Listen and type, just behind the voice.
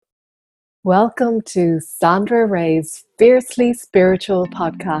Welcome to Sandra Ray's Fiercely Spiritual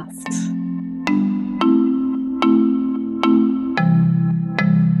podcast.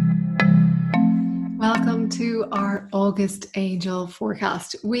 Welcome to our August Angel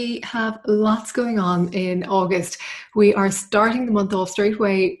forecast. We have lots going on in August. We are starting the month off straight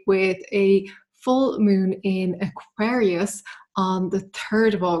away with a full moon in Aquarius on the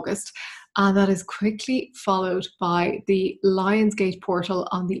 3rd of August. And that is quickly followed by the Lionsgate portal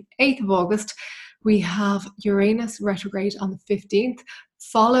on the 8th of August. We have Uranus retrograde on the 15th,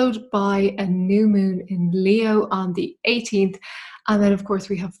 followed by a new moon in Leo on the 18th. And then, of course,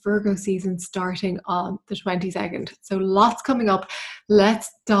 we have Virgo season starting on the 22nd. So lots coming up. Let's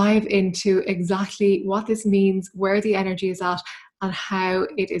dive into exactly what this means, where the energy is at, and how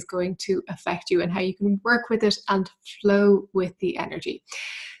it is going to affect you and how you can work with it and flow with the energy.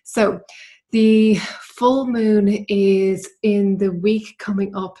 So the full moon is in the week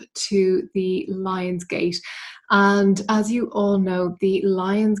coming up to the Lionsgate. And as you all know, the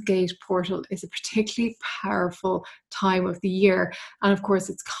Lionsgate portal is a particularly powerful time of the year. And of course,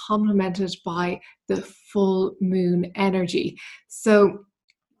 it's complemented by the full moon energy. So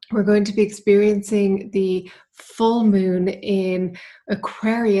we're going to be experiencing the full moon in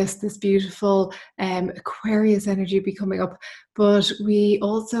Aquarius, this beautiful Aquarius energy be coming up, but we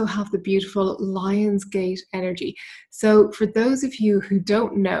also have the beautiful Lionsgate energy. So for those of you who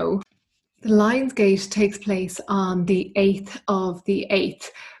don't know, the Lionsgate takes place on the 8th of the 8th,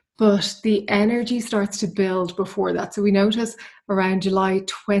 but the energy starts to build before that. So we notice around July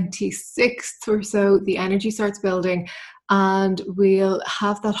 26th or so, the energy starts building, and we'll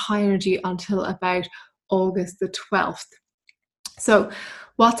have that high energy until about August the 12th. So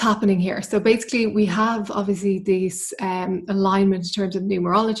what's happening here? So basically we have obviously this alignment in terms of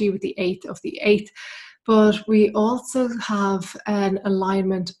numerology with the 8th of the 8th, but we also have an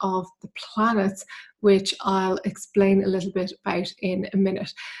alignment of the planets, which I'll explain a little bit about in a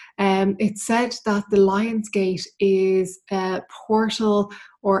minute. It's said that the Lionsgate is a portal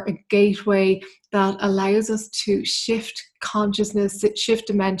or a gateway that allows us to shift consciousness, shift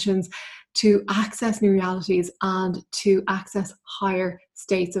dimensions, to access new realities and to access higher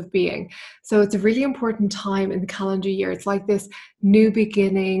states of being. So it's a really important time in the calendar year. It's like this new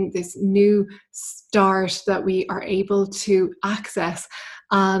beginning, this new start that we are able to access.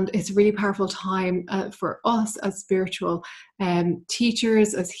 And it's a really powerful time for us as spiritual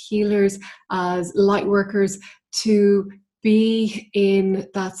teachers, as healers, as light workers, to be in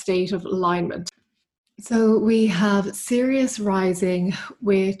that state of alignment. So we have Sirius rising,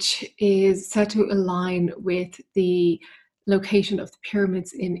 which is set to align with the location of the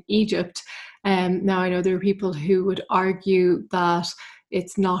pyramids in Egypt. Now, I know there are people who would argue that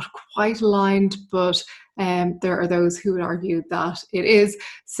it's not quite aligned, but there are those who would argue that it is.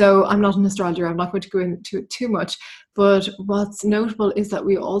 So I'm not an astrologer, I'm not going to go into it too much. But what's notable is that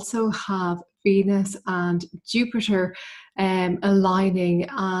we also have Venus and Jupiter aligning,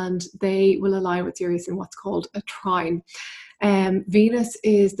 and they will align with Sirius in what's called a trine. Venus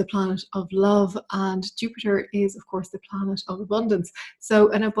is the planet of love, and Jupiter is, of course, the planet of abundance. So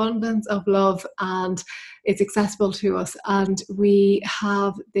an abundance of love, and it's accessible to us. And we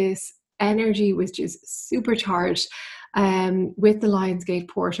have this energy which is supercharged with the Lionsgate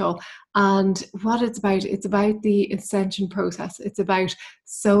portal. And what it's about the ascension process. It's about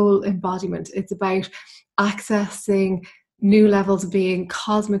soul embodiment. It's about accessing new levels of being,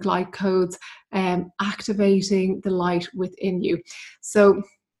 cosmic light codes, activating the light within you. So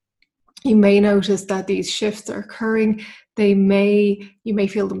you may notice that these shifts are occurring. You may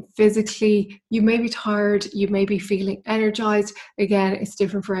feel them physically, you may be tired, you may be feeling energized. Again, it's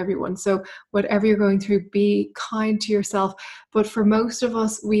different for everyone. So whatever you're going through, be kind to yourself. But for most of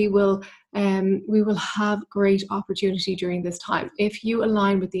us, we will have great opportunity during this time. If you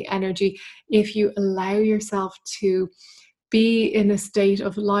align with the energy, if you allow yourself to be in a state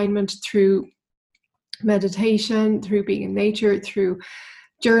of alignment through meditation, through being in nature, through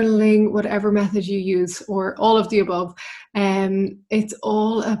journaling, whatever method you use, or all of the above. It's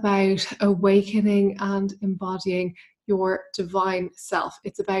all about awakening and embodying your divine self.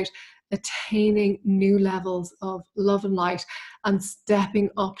 It's about attaining new levels of love and light and stepping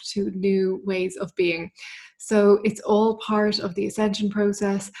up to new ways of being. So it's all part of the ascension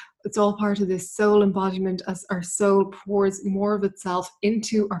process. It's all part of this soul embodiment as our soul pours more of itself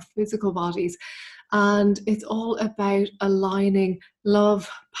into our physical bodies. And it's all about aligning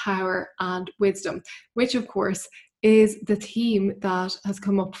love, power, and wisdom, which of course is the theme that has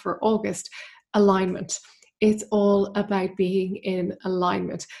come up for August, alignment. It's all about being in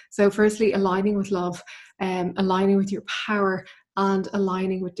alignment. So firstly, aligning with love, aligning with your power, and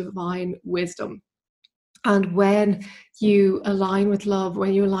aligning with divine wisdom. And when you align with love,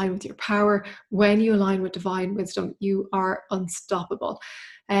 when you align with your power, when you align with divine wisdom, you are unstoppable.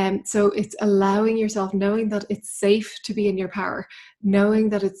 So it's allowing yourself, knowing that it's safe to be in your power, knowing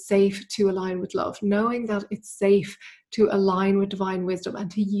that it's safe to align with love, knowing that it's safe to align with divine wisdom, and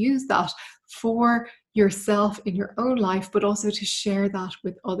to use that for yourself in your own life, but also to share that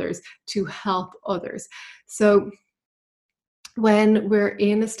with others, to help others. So when we're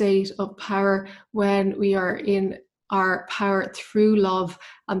in a state of power, when we are in our power through love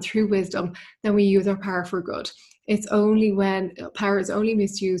and through wisdom, then we use our power for good. It's only when power is only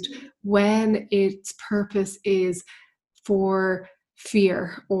misused when its purpose is for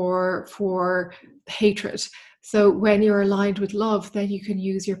fear or for hatred. So when you're aligned with love, then you can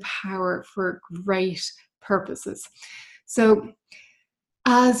use your power for great purposes. So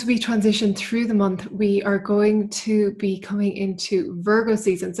as we transition through the month, we are going to be coming into Virgo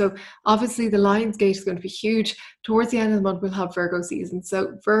season. So obviously the Lion's Gate is going to be huge. Towards the end of the month, we'll have Virgo season.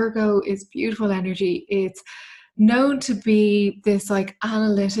 So Virgo is beautiful energy. It's known to be this like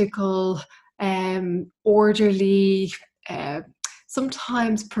analytical, orderly,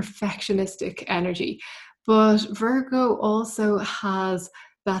 sometimes perfectionistic energy. But Virgo also has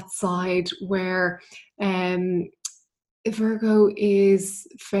that side where Virgo is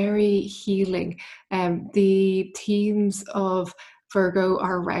very healing. The themes of Virgo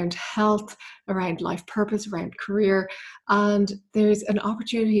are around health, around life purpose, around career, and there's an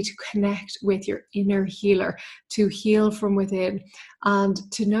opportunity to connect with your inner healer, to heal from within, and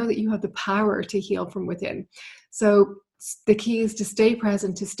to know that you have the power to heal from within. So the key is to stay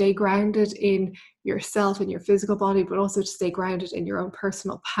present, to stay grounded in yourself, in your physical body, but also to stay grounded in your own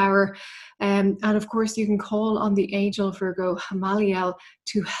personal power. And of course, you can call on the angel Virgo Hamaliel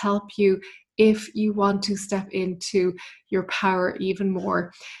to help you if you want to step into your power even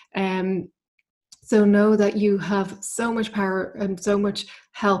more. So know that you have so much power and so much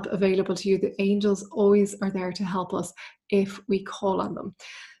help available to you. The angels always are there to help us if we call on them.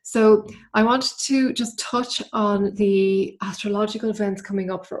 So I wanted to just touch on the astrological events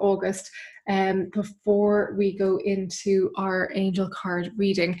coming up for August before we go into our angel card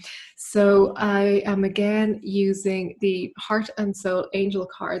reading. So I am again using the Heart and Soul angel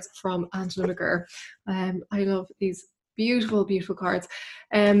cards from Angela McGurr. I love these beautiful, beautiful cards.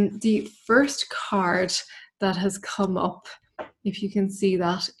 The first card that has come up, if you can see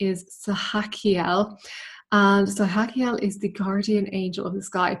that, is Sahakiel. And Sahakiel is the guardian angel of the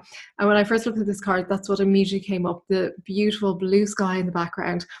sky. And when I first looked at this card, that's what immediately came up, the beautiful blue sky in the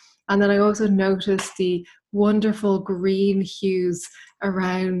background. And then I also noticed the wonderful green hues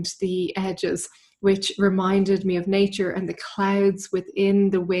around the edges, which reminded me of nature and the clouds within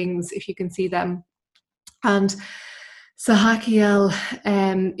the wings, if you can see them. And Sahakiel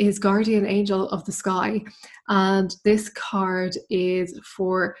is guardian angel of the sky, and this card is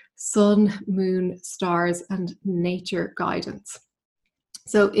for sun, moon, stars, and nature guidance.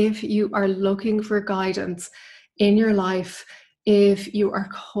 So if you are looking for guidance in your life, if you are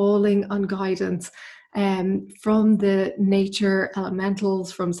calling on guidance from the nature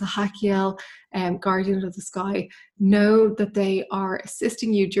elementals, from Sahakiel, guardian of the sky, know that they are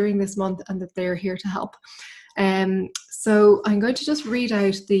assisting you during this month and that they are here to help. So I'm going to just read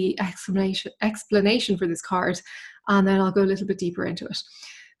out the explanation for this card, and then I'll go a little bit deeper into it.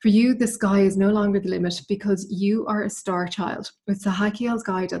 For you, the sky is no longer the limit because you are a star child. With Sahakiel's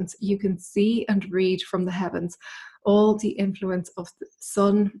guidance, you can see and read from the heavens all the influence of the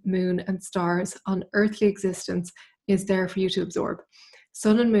sun, moon, and stars on earthly existence is there for you to absorb.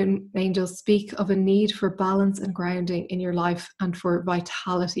 Sun and moon angels speak of a need for balance and grounding in your life and for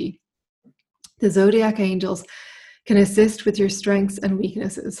vitality. The zodiac angels can assist with your strengths and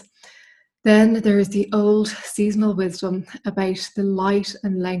weaknesses. Then there is the old seasonal wisdom about the light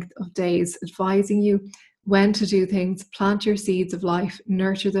and length of days, advising you when to do things, plant your seeds of life,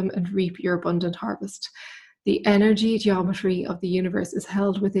 nurture them, and reap your abundant harvest. The energy geometry of the universe is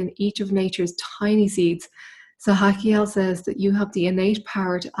held within each of nature's tiny seeds. Sahakiel says that you have the innate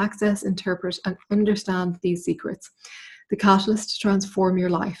power to access, interpret, and understand these secrets, the catalyst to transform your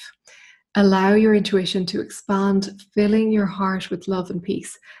life. Allow your intuition to expand, filling your heart with love and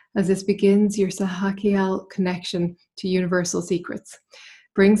peace as this begins your Sahakiel connection to universal secrets.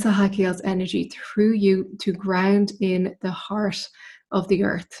 Bring Sahakiel's energy through you to ground in the heart of the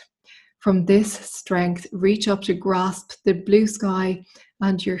earth. From this strength, reach up to grasp the blue sky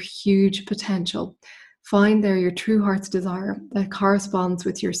and your huge potential. Find there your true heart's desire that corresponds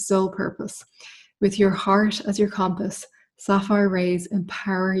with your soul purpose. With your heart as your compass, sapphire rays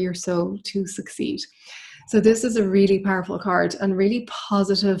empower your soul to succeed. So this is a really powerful card and really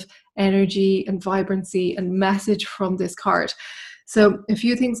positive energy and vibrancy and message from this card. So a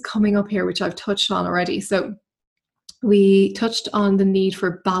few things coming up here, which I've touched on already. So we touched on the need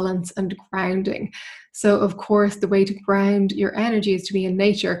for balance and grounding. So, of course, the way to ground your energy is to be in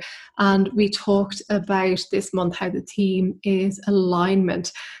nature. And we talked about this month how the theme is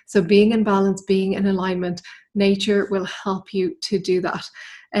alignment. So, being in balance, being in alignment, nature will help you to do that.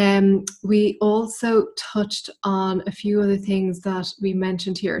 We also touched on a few other things that we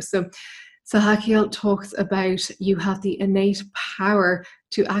mentioned here. So, Sahakiel talks about you have the innate power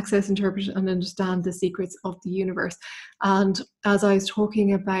to access, interpret, and understand the secrets of the universe. And as I was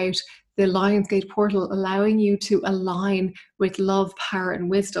talking about the Lionsgate portal, allowing you to align with love, power, and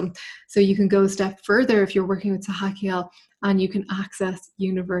wisdom. So you can go a step further if you're working with Sahakiel and you can access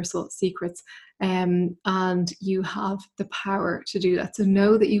universal secrets. And you have the power to do that. So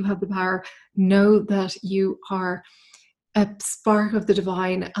know that you have the power, know that you are a spark of the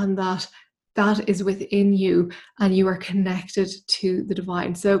divine and that is within you and you are connected to the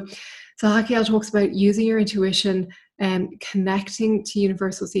divine. So Hakiel talks about using your intuition and connecting to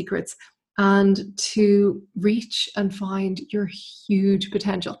universal secrets and to reach and find your huge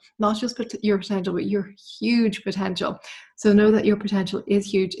potential, not just your potential, but your huge potential. So know that your potential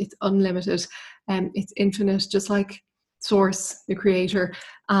is huge, it's unlimited, and it's infinite, just like Source, the creator,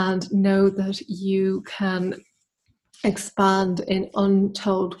 and know that you can expand in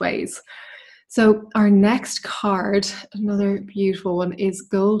untold ways. So our next card, another beautiful one, is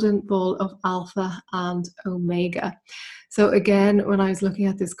Golden Bull of Alpha and Omega. So again, when I was looking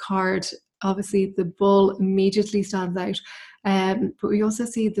at this card, obviously the bull immediately stands out. But we also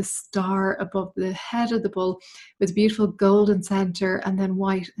see the star above the head of the bull with beautiful golden center and then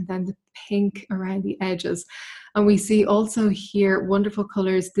white and then the pink around the edges. And we see also here wonderful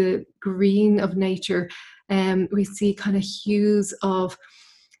colors, the green of nature. We see kind of hues of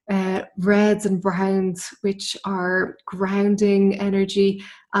reds and browns, which are grounding energy,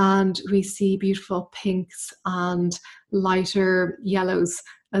 and we see beautiful pinks and lighter yellows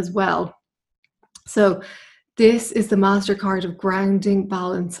as well. So this is the master card of grounding,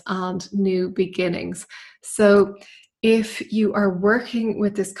 balance, and new beginnings. So if you are working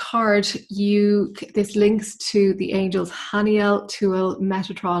with this card, this links to the angels Haniel, Tuel,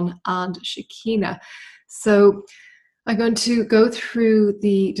 Metatron, and Shekinah. So I'm going to go through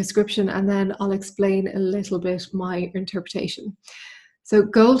the description and then I'll explain a little bit my interpretation. So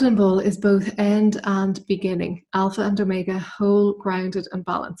Golden Bull is both end and beginning, Alpha and Omega, whole, grounded, and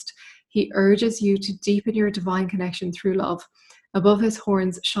balanced. He urges you to deepen your divine connection through love. Above his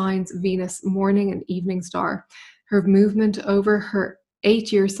horns shines Venus, morning and evening star. Her movement over her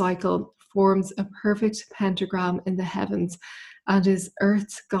 8-year cycle forms a perfect pentagram in the heavens and is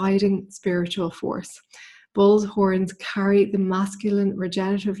Earth's guiding spiritual force. Bull's horns carry the masculine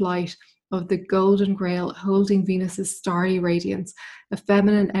regenerative light of the golden grail, holding Venus's starry radiance, a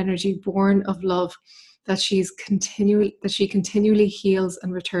feminine energy born of love that she continually heals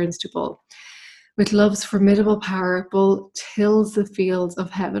and returns to Bull. With love's formidable power, Bull tills the fields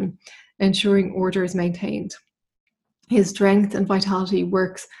of heaven, ensuring order is maintained. His strength and vitality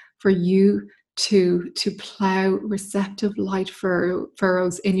works for you to plow receptive light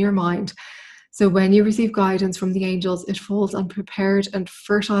furrows in your mind. So when you receive guidance from the angels, it falls on prepared and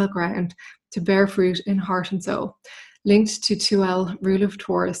fertile ground to bear fruit in heart and soul. Linked to Tuel, rule of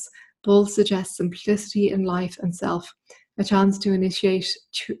Taurus, Bull suggests simplicity in life and self, a chance to initiate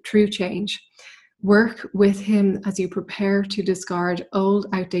true change. Work with him as you prepare to discard old,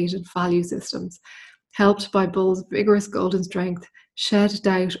 outdated value systems. Helped by Bull's vigorous golden strength, shed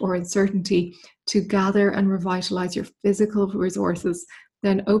doubt or uncertainty to gather and revitalize your physical resources.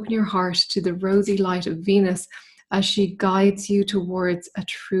 Then open your heart to the rosy light of Venus as she guides you towards a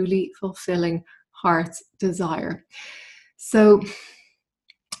truly fulfilling heart's desire. So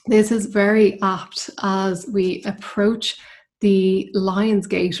this is very apt as we approach the Lion's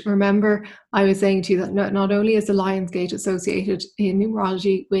Gate. Remember, I was saying to you that not only is the Lion's Gate associated in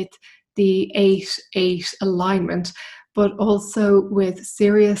numerology with the 8-8 alignment, but also with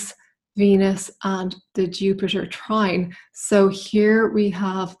Sirius, Venus, and the Jupiter trine. So here we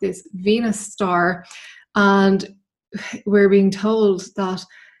have this Venus star, and we're being told that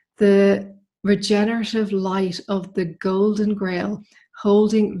the regenerative light of the golden grail,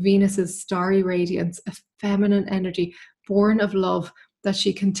 holding Venus's starry radiance, a feminine energy born of love, that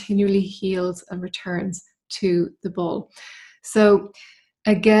she continually heals and returns to the Bull. So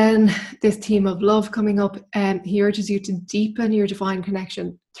again, this theme of love coming up, he urges you to deepen your divine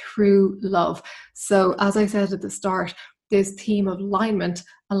connection through love. So as I said at the start, this theme of alignment,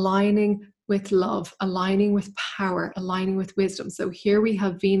 aligning with love, aligning with power, aligning with wisdom. So here we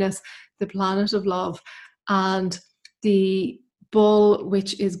have Venus, the planet of love, and the bull,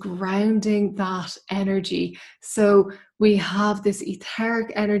 which is grounding that energy. So we have this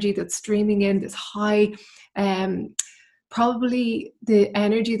etheric energy that's streaming in, this high, probably the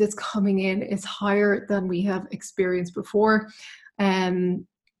energy that's coming in is higher than we have experienced before. And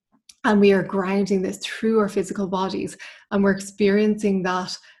we are grounding this through our physical bodies, and we're experiencing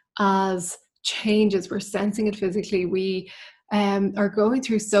that as changes. We're sensing it physically. We are going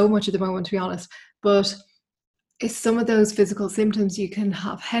through so much at the moment, to be honest, but it's some of those physical symptoms. You can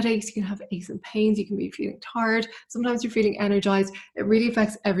have headaches, you can have aches and pains, you can be feeling tired, sometimes you're feeling energized. It really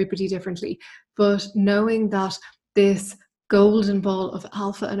affects everybody differently. But knowing that this golden ball of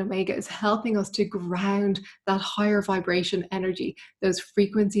alpha and omega is helping us to ground that higher vibration energy, those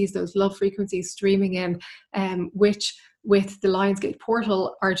frequencies, those love frequencies streaming in, which with the Lionsgate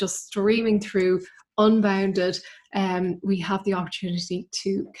portal are just streaming through unbounded. We have the opportunity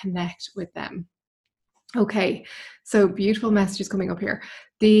to connect with them. Okay, so beautiful messages coming up here.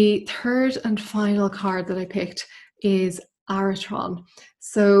 The third and final card that I picked is Aratron.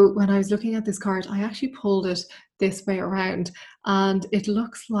 So when I was looking at this card, I actually pulled it this way around, and it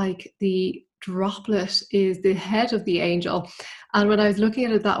looks like the droplet is the head of the angel. And when I was looking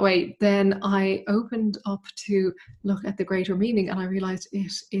at it that way, then I opened up to look at the greater meaning, and I realized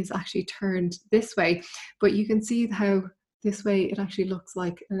it is actually turned this way. But you can see how this way it actually looks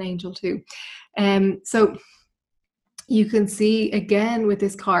like an angel too. So you can see again with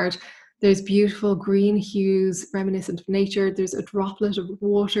this card, there's beautiful green hues reminiscent of nature. There's a droplet of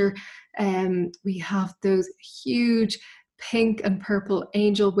water. We have those huge pink and purple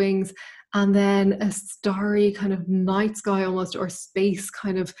angel wings, and then a starry kind of night sky almost, or space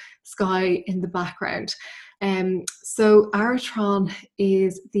kind of sky in the background. So Aratron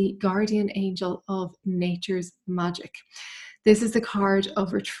is the guardian angel of nature's magic. This is the card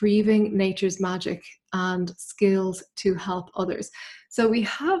of retrieving nature's magic and skills to help others. So we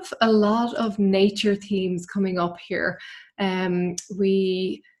have a lot of nature themes coming up here.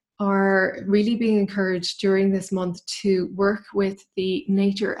 We are really being encouraged during this month to work with the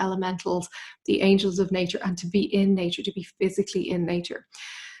nature elementals, the angels of nature, and to be in nature, to be physically in nature.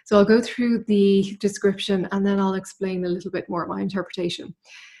 So I'll go through the description and then I'll explain a little bit more of my interpretation.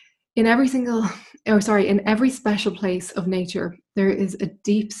 In every special place of nature, there is a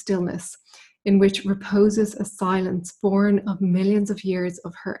deep stillness in which reposes a silence born of millions of years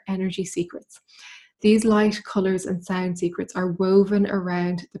of her energy secrets. These light, colors, and sound secrets are woven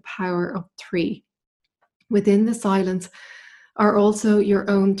around the power of three. Within the silence are also your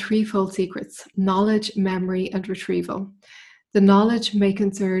own threefold secrets: knowledge, memory, and retrieval. The knowledge may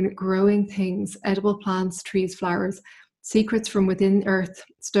concern growing things, edible plants, trees, flowers, secrets from within earth,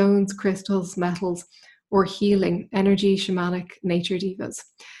 stones, crystals, metals, or healing, energy, shamanic, nature divas.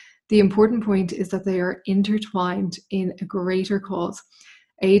 The important point is that they are intertwined in a greater cause,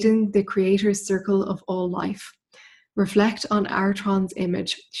 aiding the creator's circle of all life. Reflect on Aratron's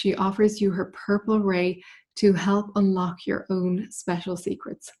image. She offers you her purple ray to help unlock your own special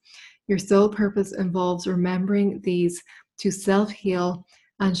secrets. Your soul purpose involves remembering these to self-heal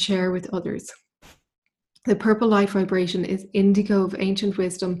and share with others. The purple light vibration is indigo of ancient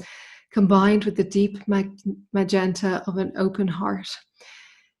wisdom, combined with the deep magenta of an open heart.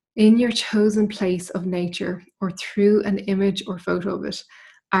 In your chosen place of nature, or through an image or photo of it,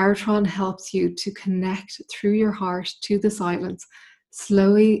 Aratron helps you to connect through your heart to the silence.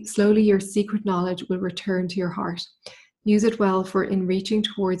 Slowly, your secret knowledge will return to your heart. Use it well, for in reaching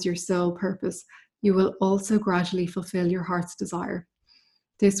towards your soul purpose, you will also gradually fulfill your heart's desire.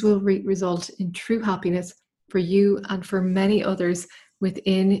 This will result in true happiness for you and for many others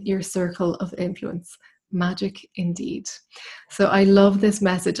within your circle of influence. Magic indeed. So I love this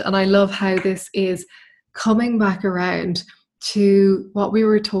message, and I love how this is coming back around to what we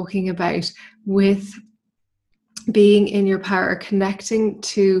were talking about with being in your power, connecting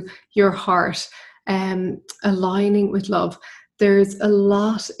to your heart, aligning with love. There's a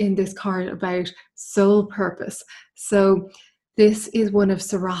lot in this card about soul purpose. So this is one of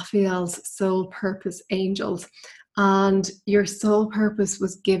Seraphiel's soul purpose angels, and your soul purpose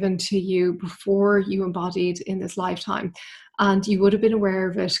was given to you before you embodied in this lifetime, and you would have been aware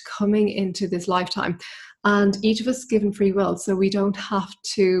of it coming into this lifetime. And each of us is given free will, so we don't have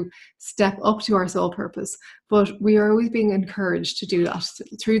to step up to our soul purpose, but we are always being encouraged to do that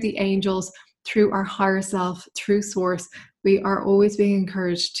through the angels, through our higher self, through source. We are always being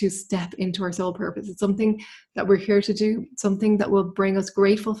encouraged to step into our soul purpose. It's something that we're here to do, something that will bring us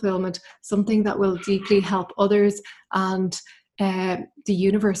great fulfillment, something that will deeply help others and the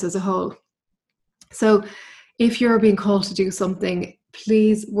universe as a whole. So if you're being called to do something,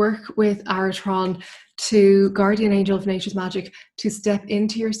 please work with Aratron, to guardian angel of nature's magic, to step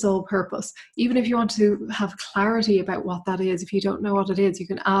into your soul purpose. Even if you want to have clarity about what that is, if you don't know what it is, you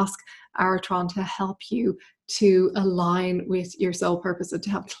can ask Aratron to help you to align with your soul purpose and to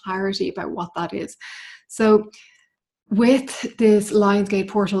have clarity about what that is. So with this Lionsgate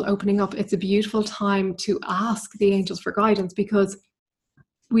portal opening up, it's a beautiful time to ask the angels for guidance, because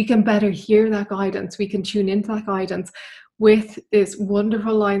we can better hear that guidance. We can tune into that guidance with this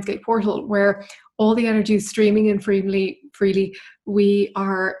wonderful Lionsgate portal, where all the energy is streaming in freely. We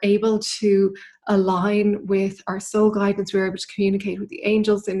are able to align with our soul guidance. We're able to communicate with the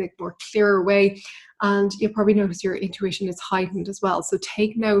angels in a more clearer way. And you'll probably notice your intuition is heightened as well. So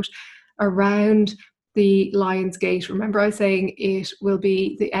take note around the Lionsgate. Remember, I was saying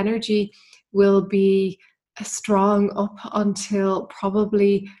the energy will be strong up until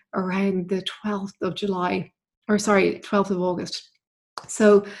probably around the 12th of July, or sorry, 12th of August.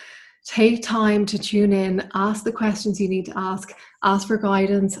 So take time to tune in, ask the questions you need to ask for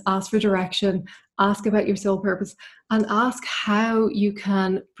guidance, ask for direction, ask about your soul purpose, and ask how you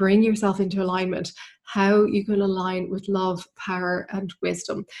can bring yourself into alignment, how you can align with love, power, and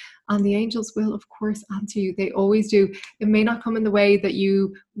wisdom. And the angels will, of course, answer you. They always do. It may not come in the way that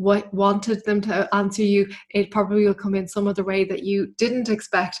you wanted them to answer you. It probably will come in some other way that you didn't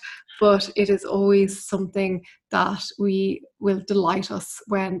expect, but it is always something that will delight us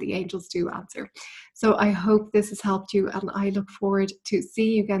when the angels do answer. So I hope this has helped you, and I look forward to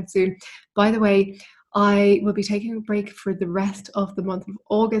seeing you again soon. By the way, I will be taking a break for the rest of the month of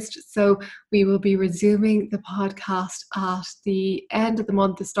August. So we will be resuming the podcast at the end of the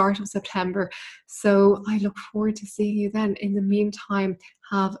month, the start of September. So I look forward to seeing you then. In the meantime,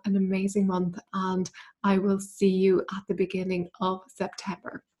 have an amazing month, and I will see you at the beginning of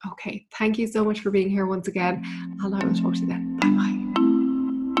September. Okay, thank you so much for being here once again, and I will talk to you then. Bye bye.